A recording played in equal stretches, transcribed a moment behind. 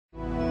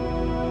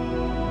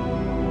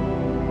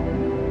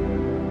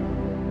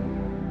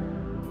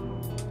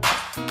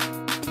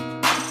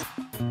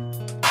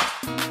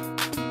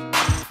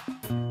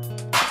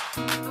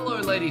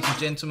ladies and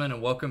gentlemen,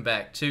 and welcome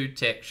back to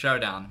Tech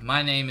Showdown.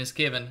 My name is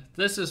Kevin,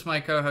 this is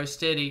my co-host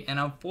Teddy, and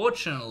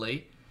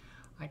unfortunately,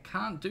 I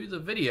can't do the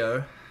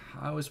video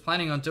I was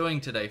planning on doing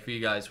today for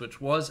you guys,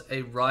 which was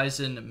a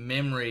Ryzen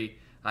memory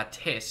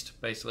test,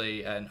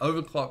 basically an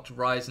overclocked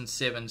Ryzen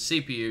 7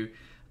 CPU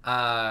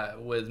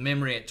with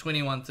memory at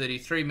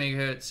 2133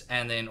 megahertz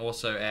and then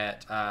also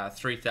at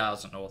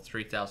 3000 or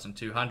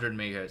 3200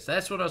 megahertz.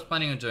 That's what I was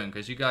planning on doing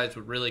because you guys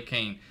were really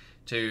keen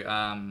to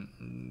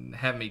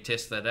have me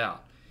test that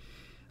out.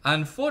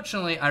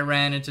 Unfortunately, I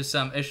ran into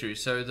some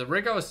issues. So the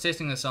rig I was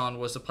testing this on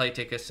was the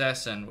Playtech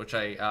Assassin, which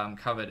I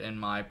covered in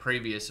my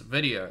previous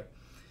video.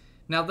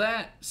 Now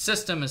that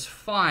system is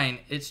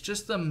fine, it's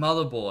just the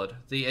motherboard,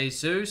 the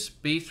Asus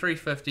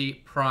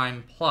B350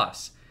 Prime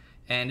Plus,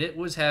 and it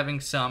was having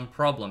some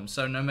problems.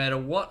 So no matter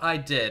what I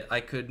did,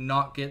 I could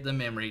not get the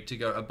memory to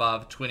go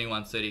above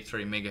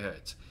 2133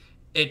 megahertz.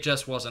 It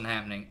just wasn't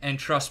happening. And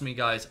trust me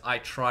guys, I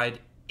tried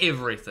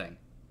everything.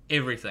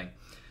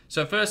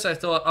 So first I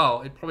thought,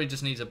 oh, it probably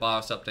just needs a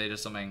BIOS update or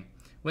something.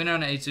 Went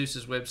on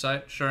Asus's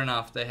website, sure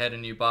enough, they had a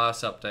new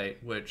BIOS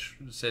update, which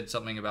said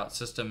something about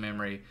system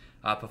memory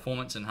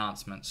performance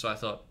enhancement. So I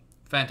thought,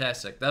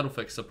 fantastic, that'll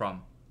fix the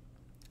problem.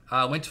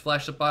 I went to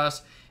flash the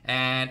BIOS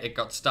and it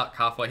got stuck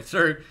halfway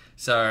through,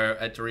 so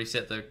I had to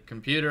reset the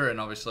computer, and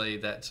obviously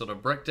that sort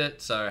of bricked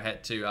it, so I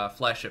had to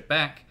flash it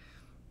back.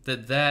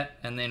 Did that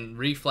and then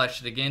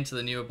reflashed it again to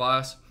the newer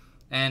BIOS,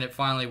 and it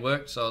finally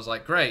worked. So I was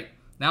like, great,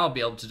 now I'll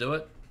be able to do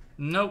it.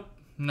 Nope,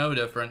 no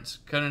difference.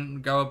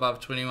 Couldn't go above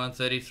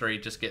 2133,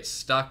 just get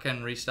stuck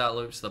in restart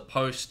loops. The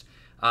post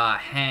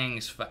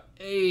hangs for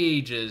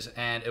ages,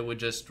 and it would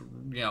just,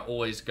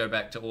 always go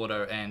back to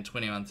auto and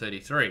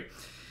 2133.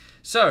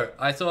 So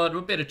I thought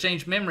we'd better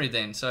change memory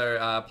then. So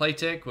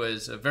Playtech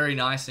was very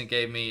nice and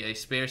gave me a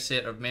spare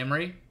set of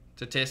memory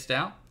to test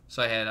out.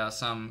 So I had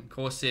some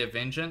Corsair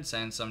Vengeance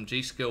and some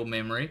G-Skill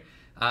memory,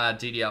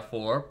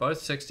 DDR4,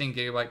 both 16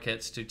 gigabyte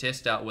kits to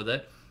test out with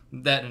it.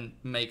 That didn't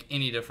make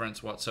any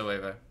difference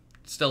whatsoever.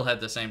 Still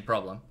had the same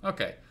problem.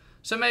 Okay,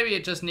 so maybe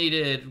it just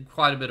needed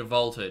quite a bit of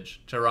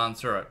voltage to run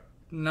through it.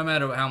 No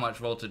matter how much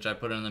voltage I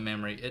put in the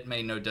memory, it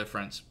made no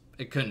difference.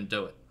 It couldn't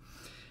do it.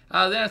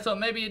 Then I thought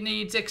maybe it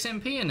needs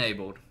XMP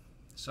enabled.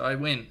 So I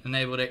went,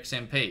 enabled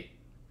XMP.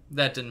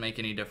 That didn't make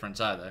any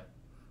difference either.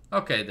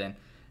 Okay then.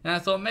 And I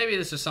thought maybe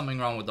this is something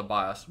wrong with the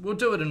BIOS. We'll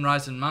do it in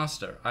Ryzen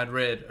Master. I'd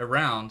read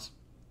around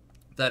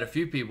that a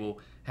few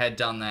people had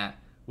done that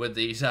with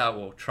these,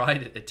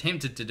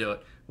 attempted to do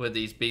it with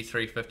these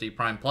B350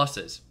 Prime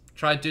Pluses.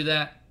 Tried to do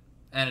that,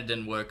 and it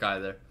didn't work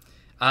either.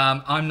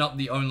 I'm not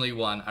the only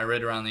one. I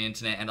read around the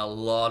internet, and a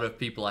lot of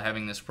people are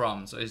having this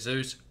problem. So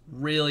Asus,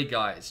 really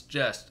guys,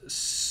 just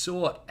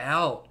sort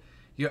out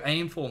your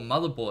AM4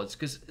 motherboards,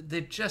 because they're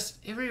just,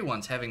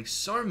 everyone's having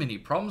so many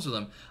problems with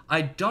them.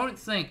 I don't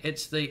think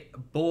it's the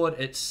board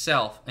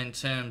itself in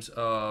terms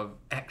of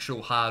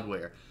actual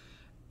hardware.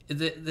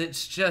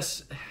 It's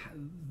just,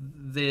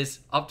 there's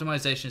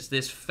optimizations,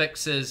 there's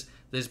fixes,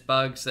 there's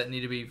bugs that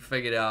need to be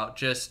figured out.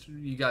 Just,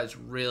 you guys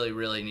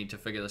really need to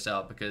figure this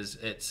out, because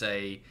it's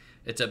a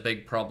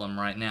big problem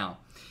right now.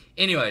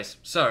 Anyways,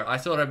 so I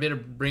thought I'd better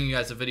bring you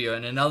guys a video,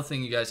 and another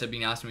thing you guys have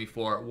been asking me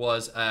for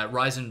was a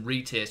Ryzen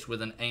retest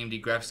with an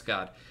AMD graphics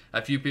card.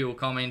 A few people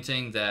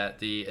commenting that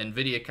the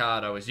NVIDIA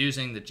card I was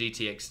using, the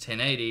GTX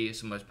 1080,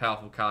 is the most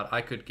powerful card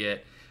I could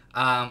get,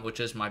 which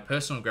is my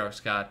personal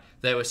graphics card.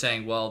 They were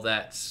saying, well,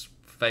 that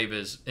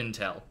favors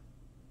Intel.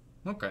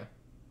 Okay,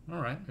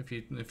 alright,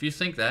 if you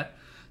think that.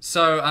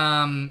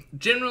 So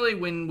generally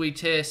when we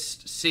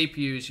test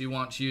CPUs, you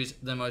want to use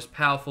the most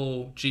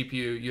powerful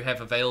GPU you have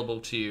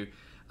available to you,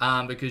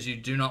 because you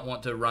do not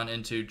want to run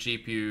into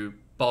GPU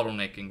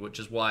bottlenecking, which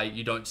is why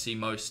you don't see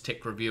most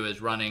tech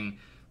reviewers running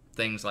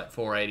things like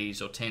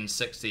 480s or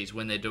 1060s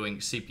when they're doing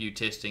CPU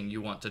testing.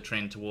 You want to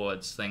trend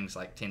towards things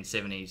like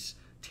 1070s,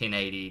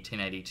 1080,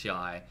 1080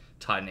 Ti,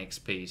 Titan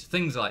XPs,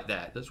 things like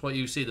that. That's what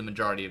you see the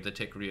majority of the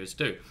tech reviewers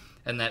do,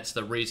 and that's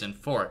the reason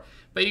for it.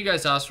 But you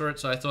guys asked for it,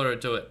 so I thought I'd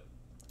do it.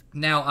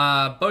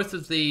 Now, both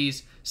of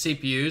these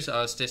CPUs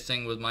I was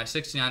testing with my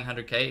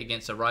 6900K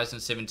against a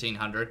Ryzen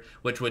 1700,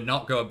 which would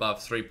not go above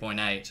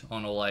 3.8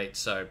 on all 8,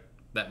 so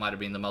that might have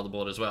been the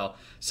motherboard as well.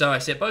 So I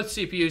set both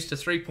CPUs to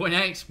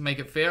 3.8, make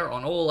it fair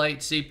on all 8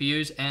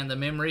 CPUs, and the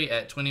memory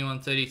at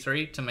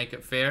 2133 to make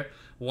it fair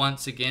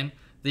once again.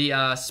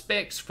 The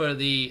specs for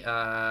the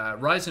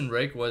Ryzen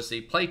rig was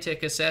the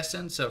Playtech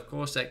Assassin, so of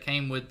course that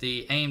came with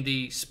the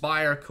AMD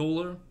Spire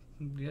cooler.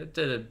 It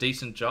did a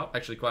decent job,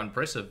 actually quite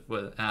impressive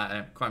with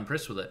quite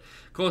impressed with it.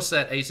 Of course,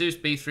 that Asus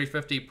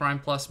B350 Prime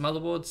Plus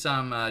motherboard,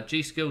 some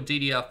G-Skill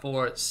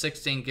DDR4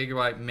 16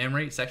 gigabyte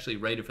memory. It's actually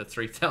rated for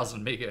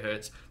 3000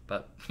 megahertz,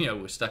 but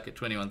we're stuck at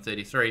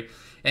 2133.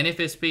 And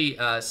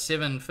FSP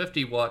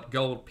 750 watt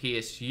gold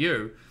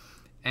PSU.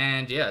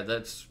 And yeah,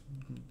 that's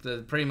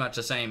pretty much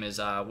the same as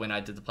when I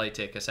did the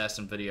Playtech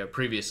Assassin video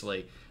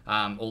previously.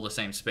 All the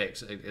same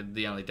specs.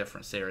 The only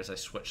difference there is I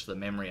switched the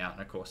memory out,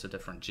 and of course a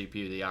different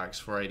GPU, the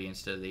RX480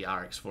 instead of the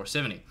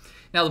RX470.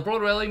 Now the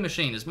Broadwell-E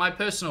machine is my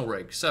personal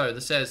rig. So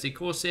this has the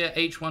Corsair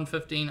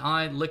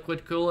H115i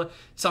liquid cooler.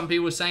 Some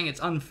people are saying it's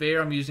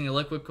unfair I'm using a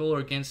liquid cooler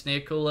against an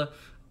air cooler.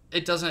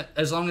 It doesn't,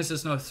 as long as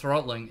there's no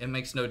throttling, it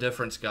makes no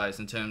difference, guys,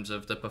 in terms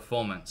of the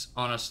performance.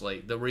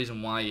 Honestly, the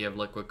reason why you have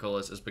liquid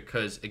coolers is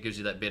because it gives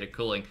you that better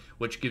cooling,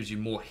 which gives you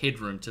more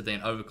headroom to then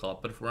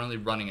overclock. But if we're only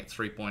running at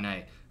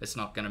 3.8, it's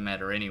not going to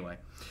matter anyway.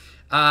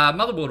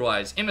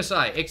 Motherboard-wise,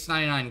 MSI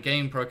X99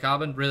 Game Pro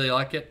Carbon, really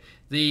like it.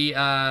 The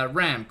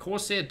RAM,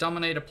 Corsair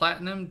Dominator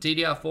Platinum,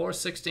 DDR4,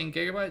 16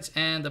 gigabytes,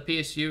 and the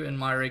PSU in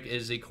my rig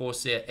is the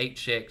Corsair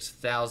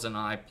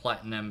HX1000i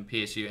Platinum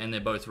PSU, and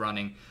they're both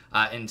running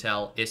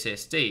Intel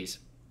SSDs.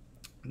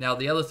 Now,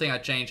 the other thing I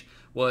changed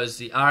was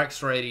the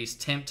RX480's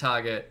temp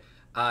target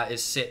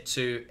is set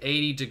to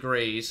 80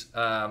 degrees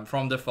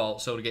from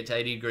default, so it'll get to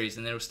 80 degrees,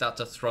 and then it'll start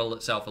to throttle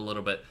itself a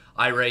little bit.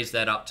 I raised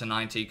that up to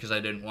 90 because I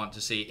didn't want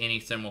to see any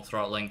thermal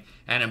throttling,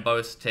 and in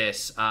both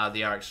tests, the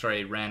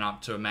RX480 ran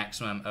up to a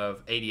maximum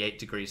of 88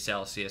 degrees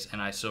Celsius,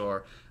 and I saw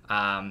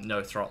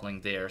no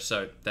throttling there,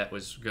 so that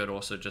was good.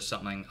 Also, just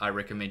something I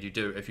recommend you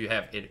do if you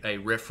have a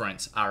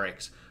reference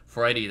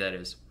RX480, that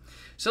is.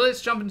 So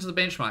let's jump into the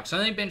benchmark. So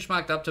I only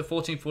benchmarked up to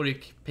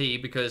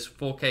 1440p because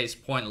 4K is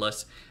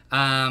pointless.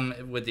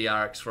 With the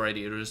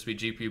RX480, it'll just be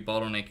GPU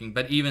bottlenecking.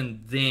 But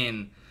even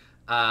then,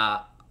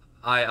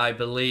 I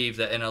believe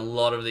that in a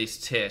lot of these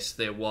tests,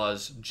 there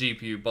was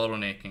GPU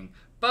bottlenecking.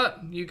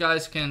 But you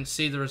guys can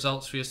see the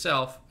results for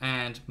yourself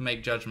and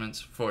make judgments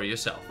for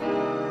yourself.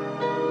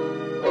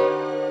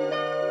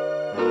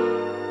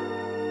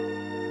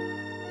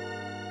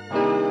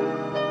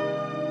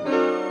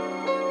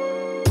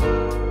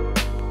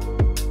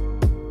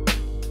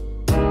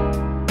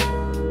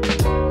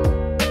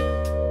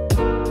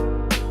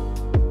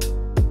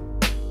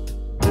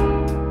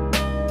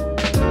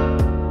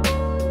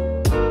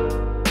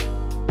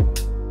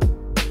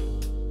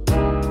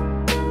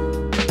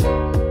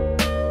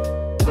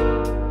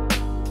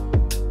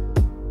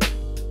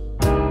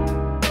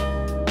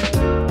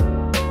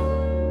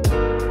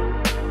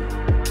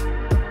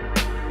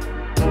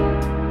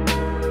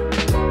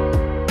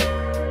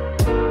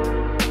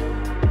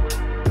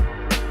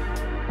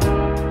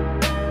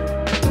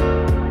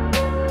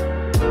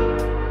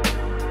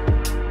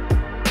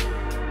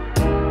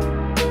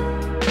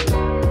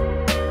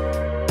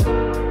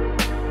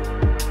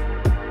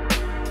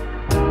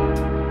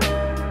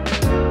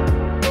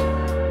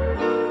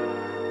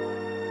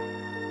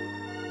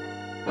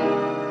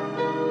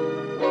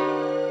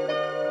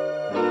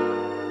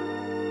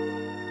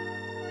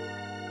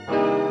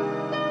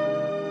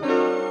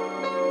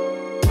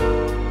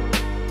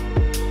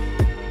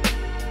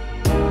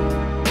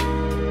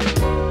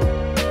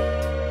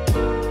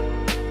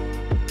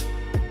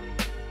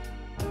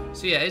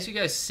 So yeah, as you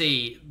guys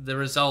see, the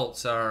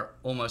results are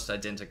almost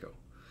identical.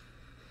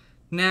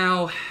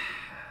 Now,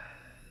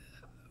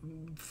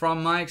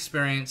 from my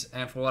experience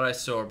and for what I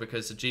saw,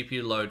 because the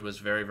GPU load was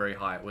very, very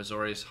high, it was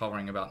always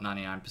hovering about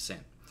 99%.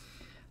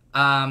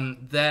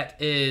 That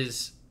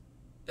is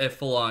a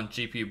full-on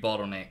GPU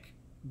bottleneck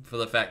for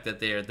the fact that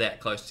they're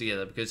that close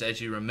together, because as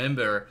you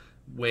remember,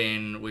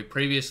 when we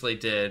previously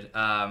did,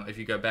 if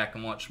you go back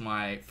and watch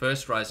my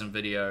first Ryzen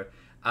video,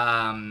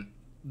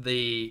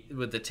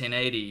 with the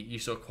 1080, you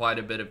saw quite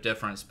a bit of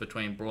difference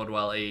between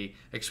Broadwell-E,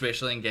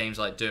 especially in games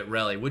like Dirt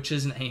Rally, which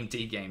is an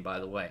AMD game, by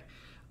the way.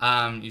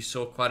 You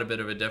saw quite a bit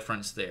of a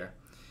difference there.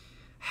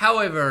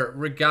 However,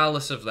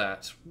 regardless of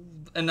that,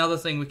 another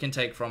thing we can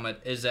take from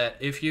it is that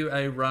if you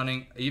are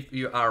running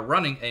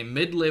a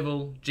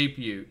mid-level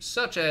GPU,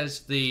 such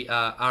as the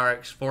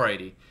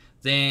RX480,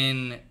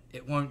 then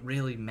it won't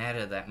really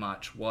matter that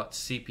much what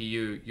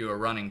CPU you are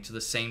running to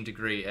the same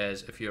degree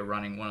as if you're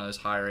running one of those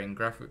higher-end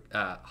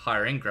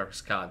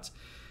graphics cards.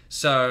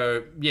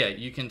 So yeah,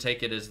 you can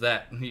take it as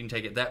that. You can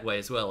take it that way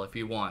as well if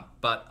you want.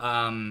 But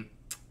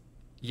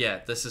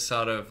yeah, this is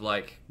sort of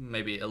like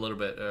maybe a little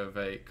bit of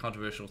a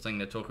controversial thing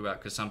to talk about,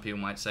 because some people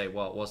might say,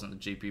 well, it wasn't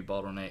the GPU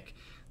bottleneck,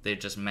 they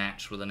just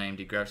matched with an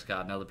AMD graphics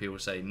card, and other people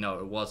say, no,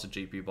 it was a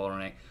GPU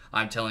bottleneck.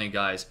 I'm telling you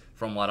guys,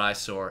 from what I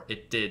saw,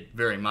 it did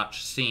very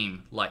much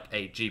seem like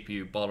a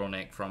GPU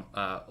bottleneck from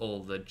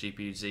all the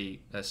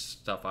GPU-Z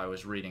stuff I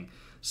was reading.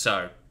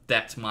 So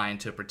that's my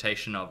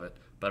interpretation of it.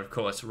 But of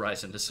course,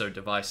 Ryzen is so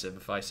divisive.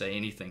 If I say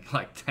anything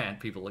like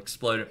that, people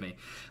explode at me.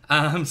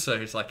 So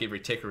it's like every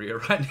tech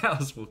reviewer right now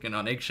is walking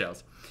on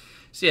eggshells.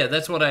 So yeah,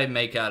 that's what I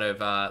make out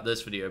of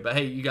this video. But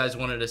hey, you guys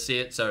wanted to see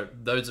it, so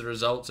those are the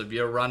results. If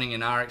you're running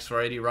an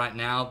RX480 right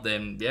now,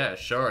 then yeah,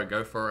 sure,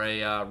 go for a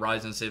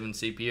Ryzen 7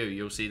 CPU.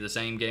 You'll see the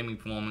same gaming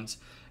performance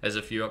as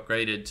if you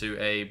upgraded to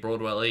a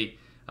Broadwell-E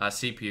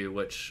CPU,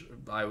 which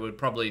I would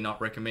probably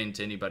not recommend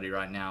to anybody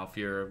right now. If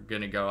you're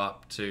going to go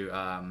up to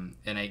an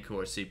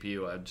 8-core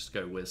CPU, I'd just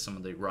go with some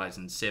of the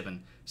Ryzen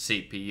 7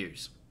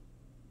 CPUs.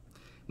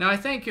 Now, I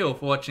thank you all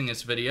for watching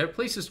this video.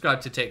 Please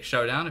subscribe to Tech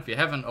Showdown if you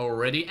haven't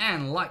already,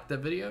 and like the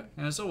video.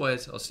 And as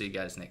always, I'll see you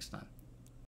guys next time.